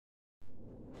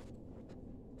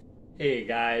Hey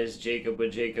guys, Jacob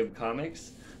with Jacob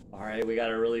Comics. Alright, we got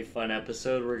a really fun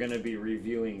episode. We're going to be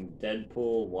reviewing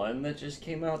Deadpool 1 that just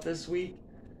came out this week.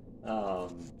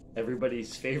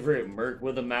 Everybody's favorite Merc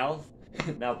with a mouth.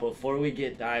 Now, before we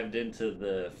get dived into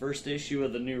the first issue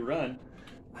of the new run,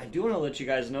 I do want to let you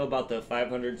guys know about the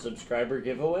 500 subscriber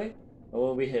giveaway.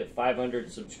 When we hit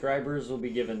 500 subscribers, we'll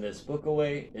be giving this book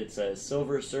away. It's a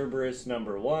Silver Cerberus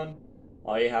 #1.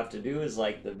 All you have to do is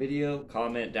like the video,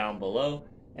 comment down below,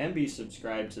 and be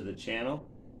subscribed to the channel.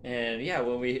 And yeah,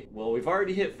 we've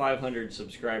already hit 500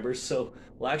 subscribers, so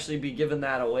we'll actually be giving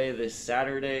that away this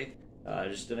Saturday,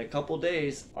 just in a couple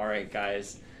days. Alright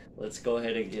guys, let's go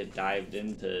ahead and get dived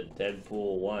into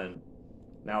Deadpool 1.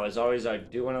 Now, as always, I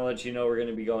do want to let you know we're going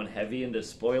to be going heavy into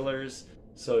spoilers,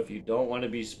 so if you don't want to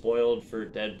be spoiled for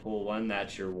Deadpool 1,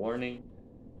 that's your warning.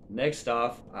 Next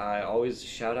off, I always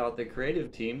shout out the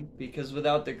creative team, because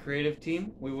without the creative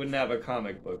team, we wouldn't have a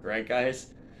comic book, right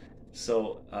guys?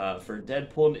 So, for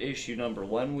Deadpool issue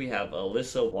 #1, we have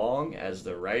Alyssa Wong as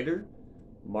the writer,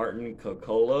 Martin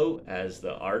Coccolo as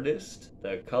the artist,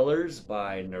 the colors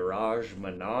by Niraj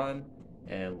Menon,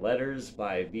 and letters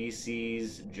by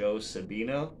VC's Joe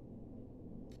Sabino.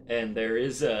 And there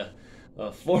is a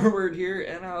foreword here,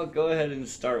 and I'll go ahead and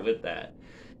start with that.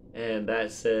 And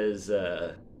that says,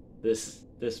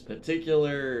 this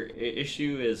particular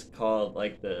issue is called,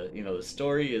 like, the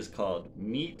story is called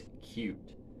Meet Cute.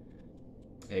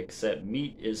 Except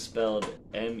meat is spelled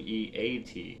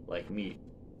M-E-A-T, like meat.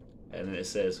 And then it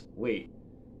says, wait,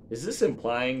 is this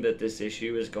implying that this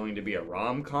issue is going to be a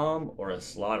rom-com or a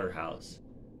slaughterhouse?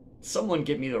 Someone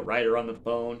get me the writer on the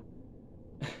phone.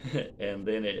 And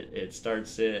then it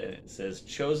starts it says,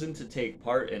 chosen to take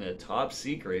part in a top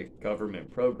secret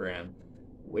government program,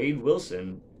 Wade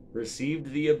Wilson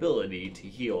received the ability to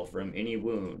heal from any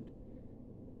wound.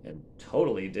 And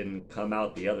totally didn't come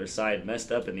out the other side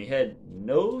messed up in the head.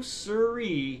 No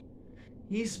siree.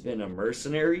 He's been a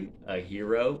mercenary, a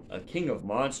hero, a king of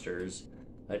monsters,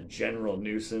 a general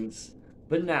nuisance,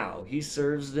 but now he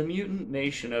serves the mutant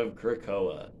nation of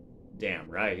Krakoa. Damn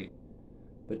right.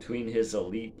 Between his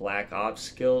elite black ops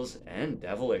skills and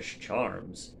devilish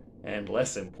charms, and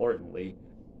less importantly,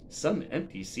 some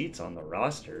empty seats on the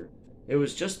roster, it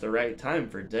was just the right time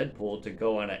for Deadpool to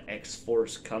go on an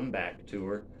X-Force comeback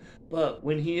tour. But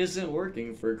when he isn't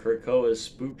working for Krakoa's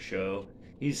spook show,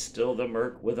 he's still the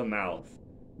Merc with a mouth.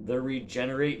 The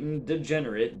regenerating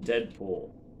degenerate Deadpool.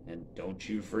 And don't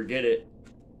you forget it.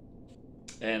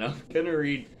 And I'm gonna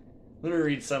read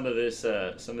some of this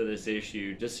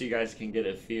issue, just so you guys can get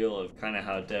a feel of kind of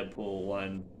how Deadpool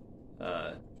 1,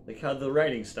 like how the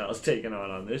writing style's taken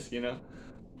on this, you know?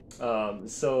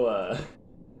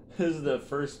 This is the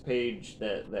first page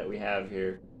that we have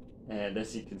here, and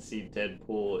as you can see,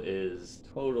 Deadpool is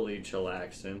totally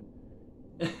chillaxing,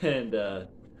 and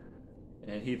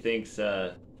he thinks,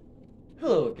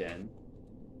 hello again,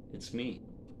 it's me,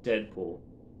 Deadpool.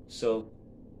 So,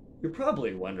 you're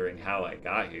probably wondering how I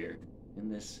got here, in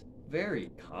this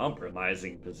very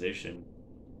compromising position.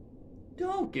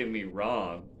 Don't get me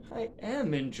wrong, I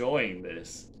am enjoying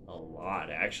this, a lot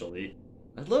actually.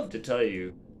 I'd love to tell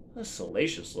you a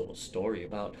salacious little story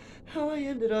about how I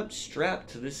ended up strapped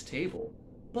to this table,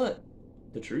 but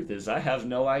the truth is I have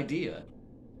no idea.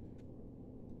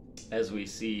 As we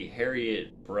see,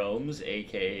 Harriet Bromes,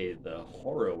 aka the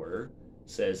Horror,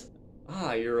 says,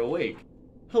 "Ah, you're awake.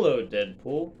 Hello,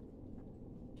 Deadpool."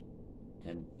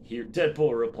 And here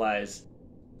Deadpool replies,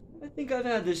 "I think I've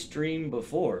had this dream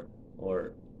before,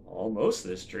 or almost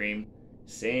this dream.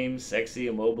 Same sexy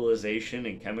immobilization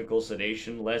and chemical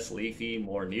sedation, less leafy,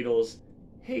 more needles.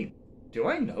 Hey, do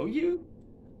I know you?"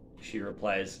 She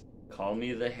replies, "Call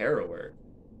me the Harrower."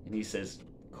 And he says,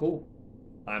 "Cool,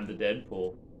 I'm the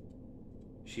Deadpool."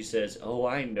 She says, "Oh,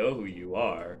 I know who you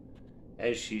are,"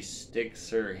 as she sticks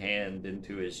her hand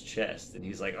into his chest, and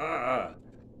he's like, "Ah."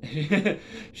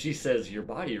 She says, "Your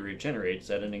body regenerates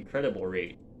at an incredible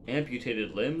rate.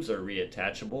 Amputated limbs are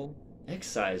reattachable.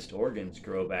 Excised organs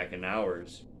grow back in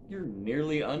hours. You're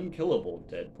nearly unkillable,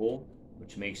 Deadpool,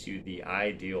 which makes you the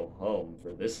ideal home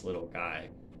for this little guy."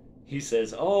 He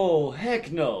says, "Oh,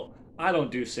 heck no, I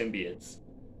don't do symbiotes."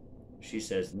 She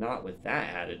says, "Not with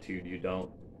that attitude, you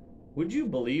don't. Would you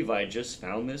believe I just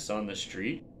found this on the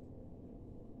street?"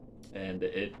 And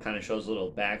it kind of shows a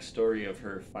little backstory of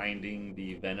her finding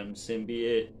the Venom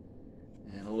symbiote,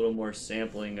 and a little more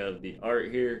sampling of the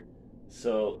art here.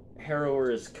 So,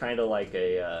 Harrower is kind of like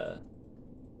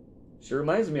she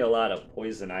reminds me a lot of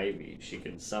Poison Ivy. She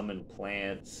can summon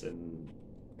plants and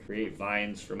create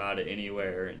vines from out of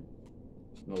anywhere, and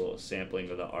a little sampling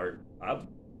of the art.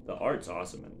 The art's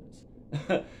awesome in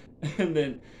this. And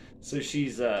then, so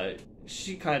she's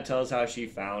she kind of tells how she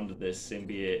found this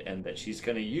symbiote and that she's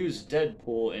going to use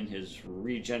Deadpool and his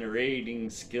regenerating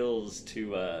skills she's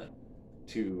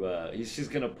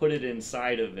going to put it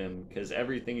inside of him because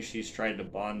everything she's tried to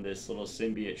bond this little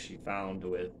symbiote she found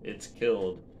with, it's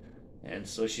killed. And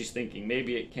so she's thinking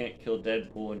maybe it can't kill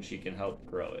Deadpool and she can help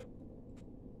grow it.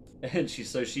 And she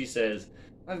says,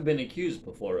 I've been accused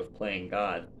before of playing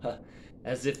God.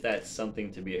 As if that's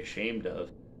something to be ashamed of.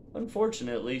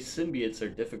 Unfortunately, symbiotes are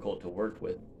difficult to work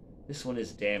with. This one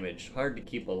is damaged, hard to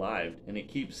keep alive, and it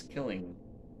keeps killing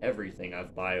everything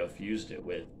I've biofused it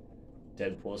with.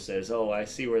 Deadpool says, oh, I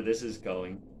see where this is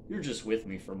going. You're just with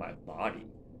me for my body.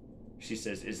 She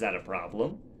says, is that a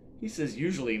problem? He says,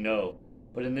 usually no,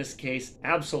 but in this case,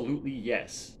 absolutely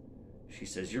yes. She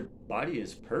says, your body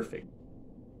is perfect.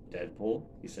 Deadpool,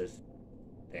 he says,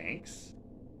 thanks.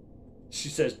 She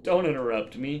says, don't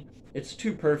interrupt me. It's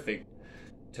too perfect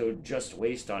to just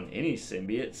waste on any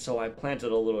symbiote, so I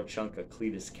planted a little chunk of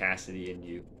Cletus Cassidy in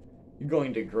you. You're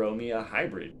going to grow me a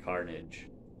hybrid Carnage.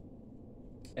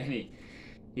 And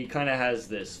he kind of has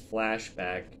this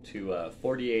flashback to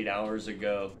 48 hours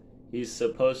ago. He's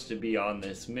supposed to be on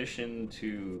this mission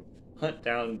to hunt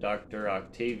down Dr.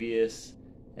 Octavius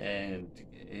and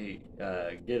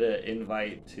get an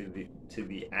invite to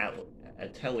the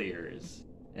Ateliers.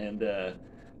 And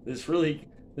this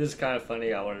is kind of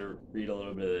funny. I want to read a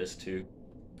little bit of this too.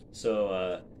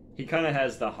 So he kind of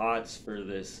has the hots for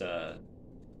this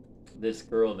this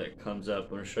girl that comes up. I'm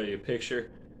going to show you a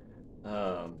picture.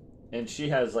 And she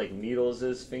has like needles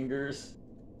as fingers,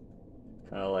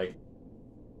 kind of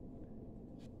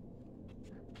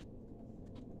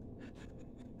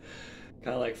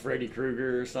like Freddy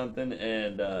Krueger or something.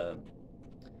 And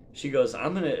she goes,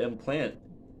 I'm going to implant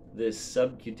this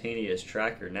subcutaneous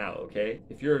tracker now, okay?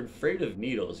 If you're afraid of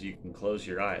needles, you can close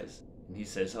your eyes. And he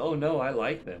says, oh no, I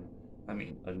like them. I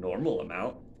mean, a normal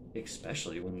amount,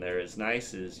 especially when they're as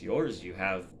nice as yours. You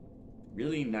have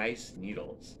really nice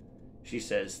needles. She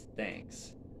says,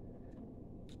 thanks.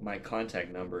 My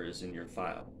contact number is in your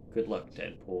file. Good luck,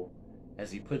 Deadpool.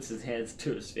 As he puts his hands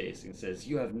to his face and says,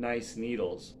 you have nice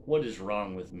needles. What is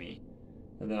wrong with me?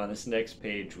 And then on this next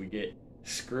page, we get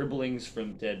scribblings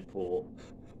from Deadpool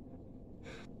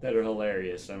that are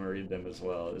hilarious. I'm going to read them as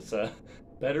well. It's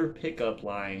better pickup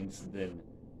lines than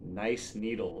nice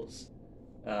needles.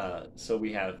 So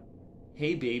we have,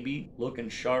 hey baby, looking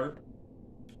sharp.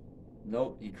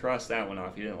 Nope, he crossed that one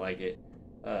off. He didn't like it.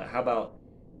 How about,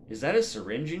 is that a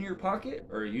syringe in your pocket,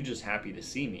 or are you just happy to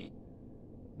see me?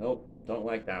 Nope, don't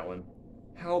like that one.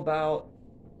 How about,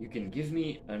 you can give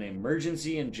me an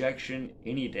emergency injection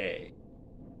any day?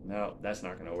 No, that's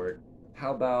not going to work.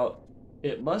 How about,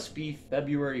 it must be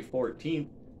February 14th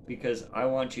because I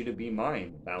want you to be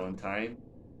mine, Valentine?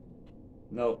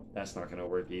 Nope, that's not going to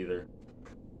work either.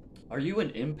 Are you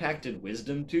an impacted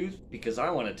wisdom tooth? Because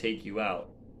I want to take you out.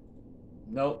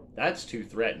 Nope, that's too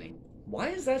threatening. Why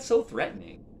is that so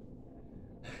threatening?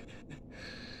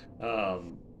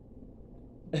 And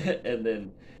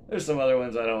then there's some other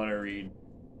ones I don't want to read.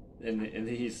 And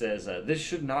he says, this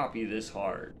should not be this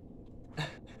hard.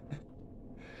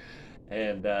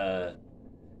 And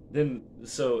then,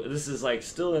 so this is like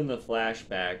still in the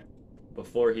flashback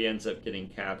before he ends up getting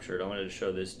captured. I wanted to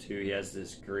show this too. He has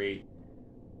this great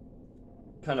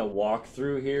kind of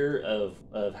walkthrough here of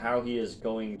how he is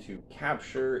going to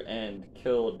capture and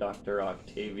kill Dr.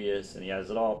 Octavius, and he has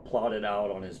it all plotted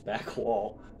out on his back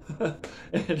wall.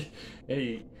 and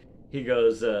he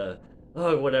goes, oh,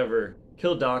 whatever,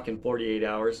 kill Doc in 48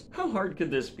 hours. How hard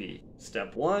could this be?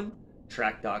 Step 1,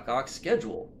 track Doc Ock's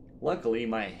schedule. Luckily,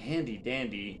 my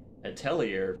handy-dandy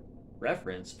Atelier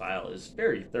reference file is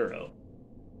very thorough.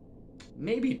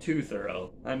 Maybe too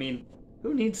thorough. I mean,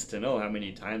 who needs to know how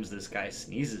many times this guy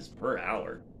sneezes per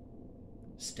hour?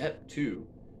 Step 2.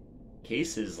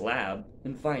 Case his lab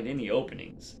and find any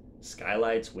openings.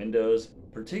 Skylights, windows,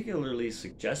 particularly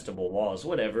suggestible walls,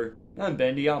 whatever. I'm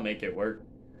bendy, I'll make it work.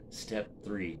 Step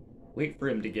 3. Wait for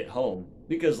him to get home,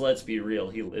 because let's be real,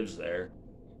 he lives there.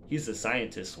 He's a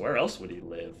scientist, where else would he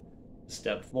live?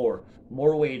 Step 4.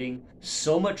 More waiting,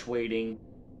 so much waiting.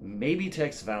 Maybe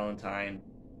text Valentine.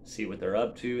 See what they're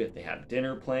up to, if they have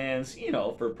dinner plans, you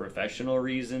know, for professional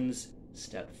reasons.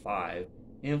 Step 5.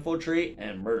 Infiltrate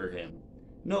and murder him.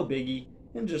 No biggie.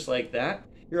 And just like that,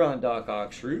 you're on Doc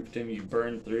Ock's roof and you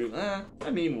burn through,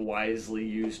 wisely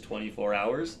used 24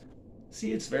 hours.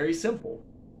 See, it's very simple.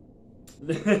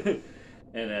 And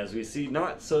as we see,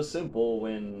 not so simple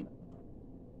when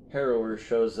Harrower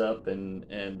shows up and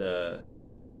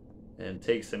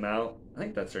takes him out. I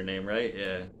think that's her name, right?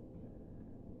 Yeah.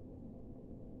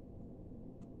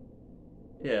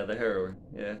 Yeah, the Harrower.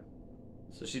 Yeah.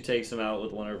 So she takes him out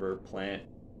with one of her plant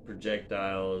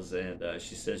projectiles, and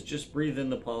she says, "Just breathe in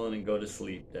the pollen and go to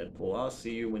sleep, Deadpool. I'll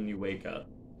see you when you wake up."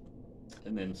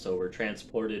 And then so we're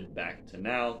transported back to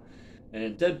now,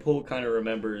 and Deadpool kind of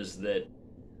remembers that,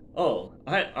 oh,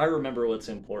 I remember what's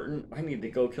important. I need to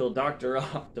go kill Dr.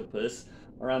 Octopus,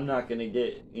 or I'm not going to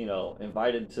get,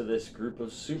 invited to this group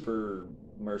of super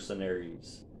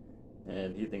mercenaries.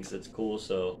 And he thinks it's cool,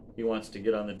 so he wants to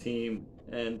get on the team,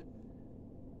 and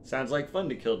sounds like fun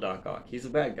to kill Doc Ock. He's a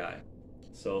bad guy.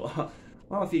 So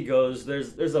off he goes.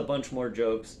 There's a bunch more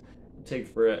jokes. Take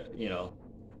for it,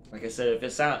 like I said,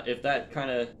 if that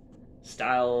kind of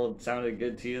style sounded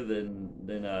good to you,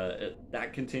 then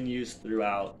that continues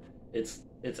throughout. It's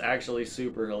actually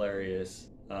super hilarious.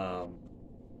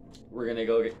 We're gonna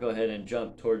go ahead and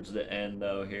jump towards the end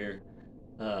though here.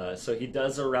 So he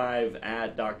does arrive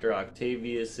at Dr.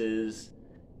 Octavius's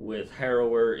with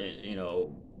Harrower,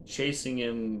 chasing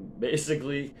him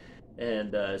basically,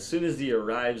 and as soon as he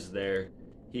arrives there,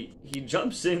 he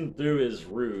jumps in through his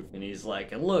roof, and he's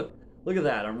like, and look at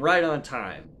that, I'm right on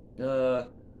time. And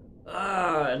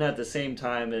at the same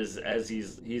time as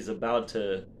he's about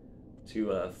to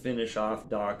finish off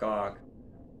Doc Ock,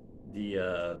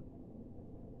 the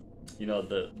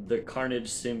Carnage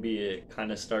symbiote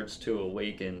kind of starts to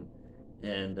awaken,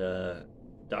 and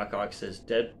Doc Ock says,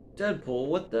 Deadpool,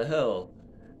 what the hell?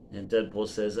 And Deadpool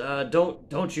says,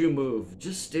 don't you move.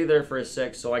 Just stay there for a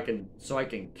sec so I can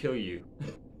kill you.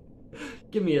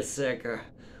 Give me a sec.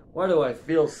 Why do I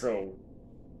feel so?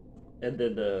 And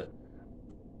then the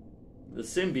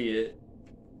symbiote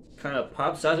kind of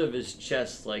pops out of his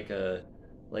chest like a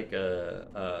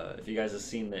if you guys have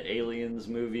seen the Aliens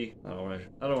movie. I don't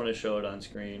want to show it on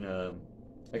screen.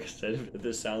 Like I said, if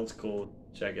this sounds cool,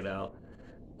 check it out.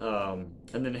 And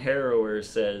then Harrower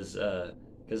says,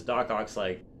 because Doc Ock's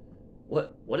like,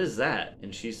 what is that?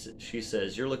 And she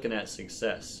says, you're looking at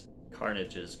success.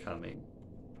 Carnage is coming.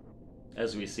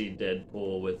 As we see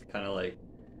Deadpool with kind of like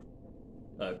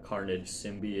a Carnage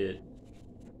symbiote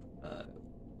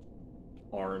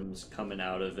arms coming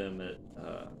out of him.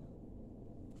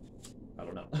 I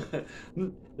don't know.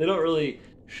 They don't really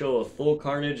show a full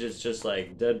Carnage. It's just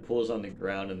like Deadpool's on the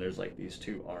ground and there's like these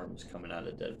two arms coming out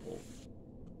of Deadpool.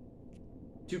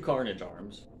 Two Carnage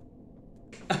arms.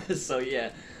 So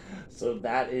yeah, so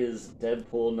that is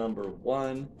Deadpool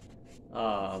 #1.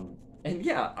 And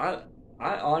yeah,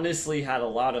 I honestly had a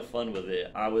lot of fun with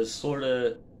it. I was sort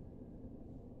of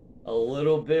a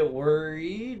little bit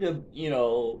worried,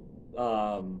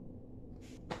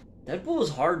 Deadpool is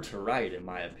hard to write, in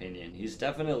my opinion. It's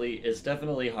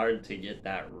definitely hard to get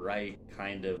that right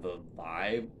kind of a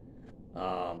vibe.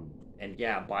 And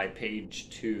yeah, by page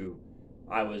 2,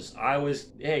 I was,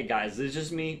 hey guys, this is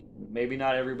just me. Maybe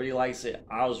not everybody likes it.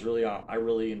 I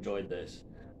really enjoyed this.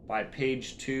 By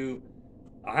page 2,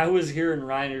 I was hearing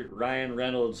Ryan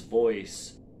Reynolds'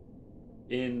 voice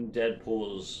in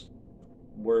Deadpool's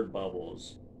word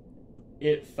bubbles.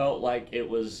 It felt like it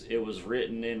was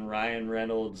written in Ryan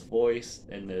Reynolds' voice,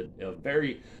 and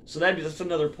so that's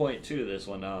another point too. This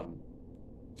one,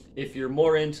 if you're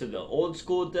more into the old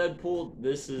school Deadpool,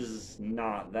 this is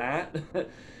not that.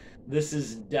 This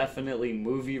is definitely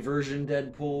movie version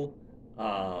Deadpool,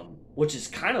 which is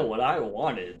kind of what I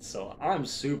wanted. So I'm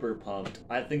super pumped.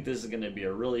 I think this is going to be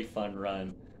a really fun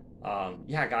run.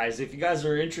 Yeah, guys, if you guys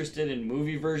are interested in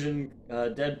movie version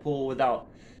Deadpool without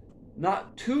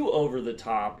not too over the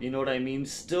top, you know what I mean?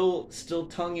 Still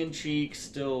tongue in cheek,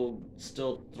 still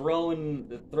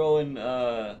throwing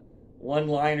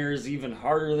one-liners even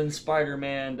harder than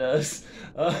Spider-Man does.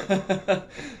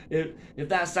 If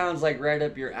that sounds like right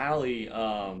up your alley,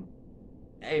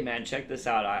 hey man, check this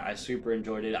out. I super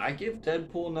enjoyed it. I give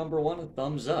Deadpool #1 a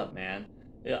thumbs up, man.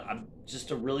 Yeah,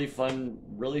 just a really fun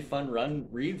run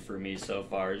read for me so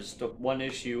far. Just one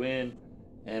issue in,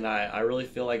 and I really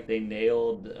feel like they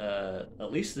nailed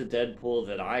at least the Deadpool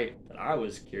that I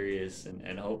was curious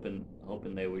and hoping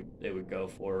they would go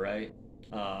for, right?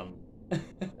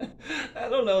 I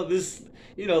don't know, this,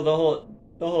 the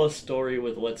whole story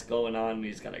with what's going on.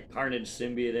 He's got a Carnage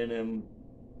symbiote in him.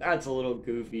 That's a little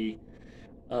goofy.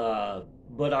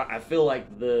 But I feel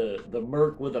like the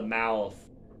Merc with a mouth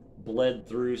bled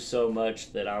through so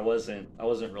much that I wasn't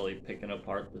really picking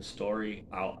apart the story.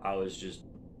 I was just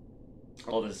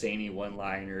all the zany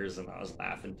one-liners, and I was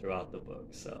laughing throughout the book.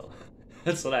 So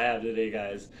that's what I have today,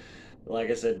 guys. Like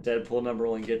I said, Deadpool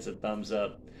 #1 gets a thumbs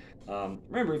up.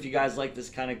 Remember, if you guys like this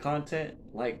kind of content,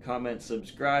 like, comment,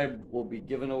 subscribe. We'll be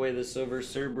giving away the Silver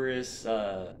Cerberus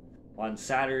on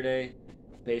Saturday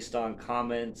based on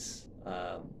comments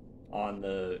on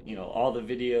the all the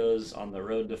videos on the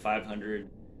road to 500.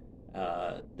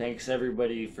 Thanks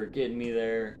everybody for getting me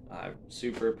there. I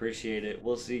super appreciate it.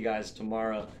 We'll see you guys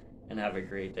tomorrow, and have a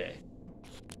great day.